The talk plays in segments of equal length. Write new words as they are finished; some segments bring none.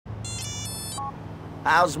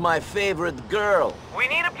How's my favorite girl? We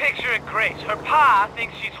need a picture of Grace. Her pa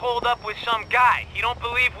thinks she's holed up with some guy. He don't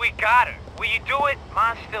believe we got her. Will you do it?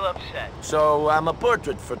 Ma's still upset. So I'm a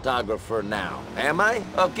portrait photographer now, am I?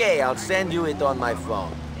 Okay, I'll send you it on my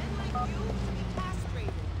phone.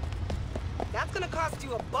 That's gonna cost you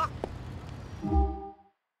 $1.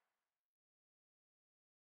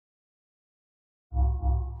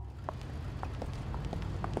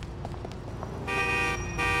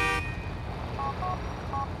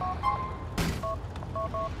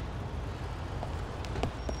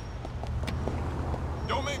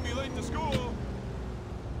 Don't make me late to school!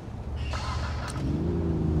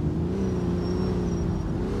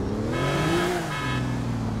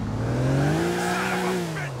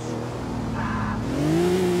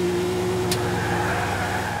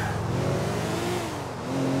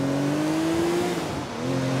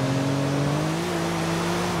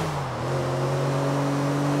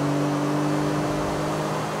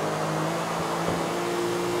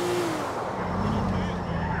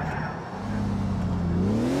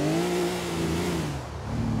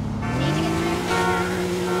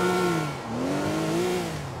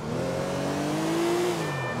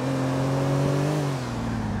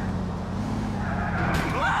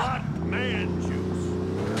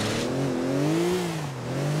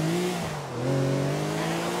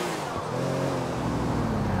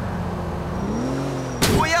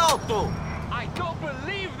 I don't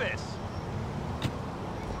believe this!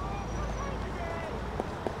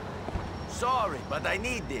 Sorry, but I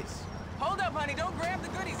need this. Hold up, honey. Don't grab the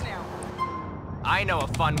goodies now. I know a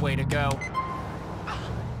fun way to go.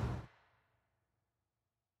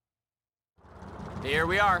 Here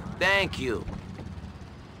we are. Thank you.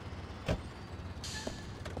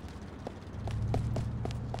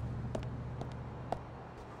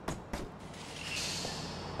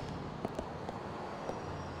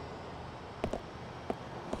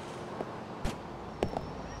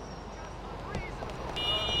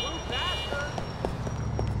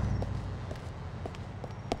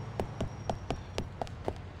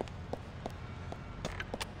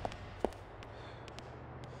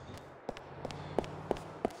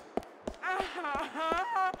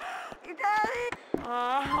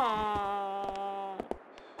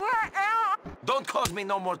 Don't cause me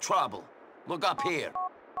no more trouble. Look up here.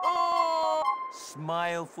 Oh!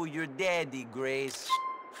 Smile for your daddy, Grace.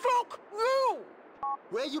 Fuck you!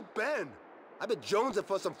 Where you been? I've been jonesing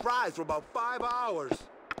for some fries for about 5 hours.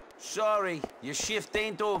 Sorry, your shift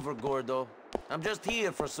ain't over, Gordo. I'm just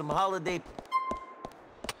here for some holiday...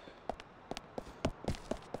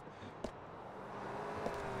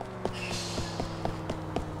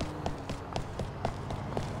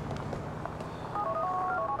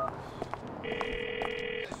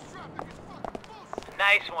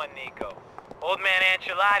 Nice one, Niko. Old man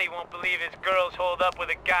Ancelotti won't believe his girl's holed up with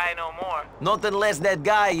a guy no more. Not unless that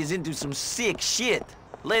guy is into some sick shit.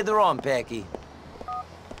 Later on, Packy.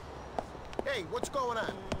 Hey, what's going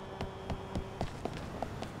on?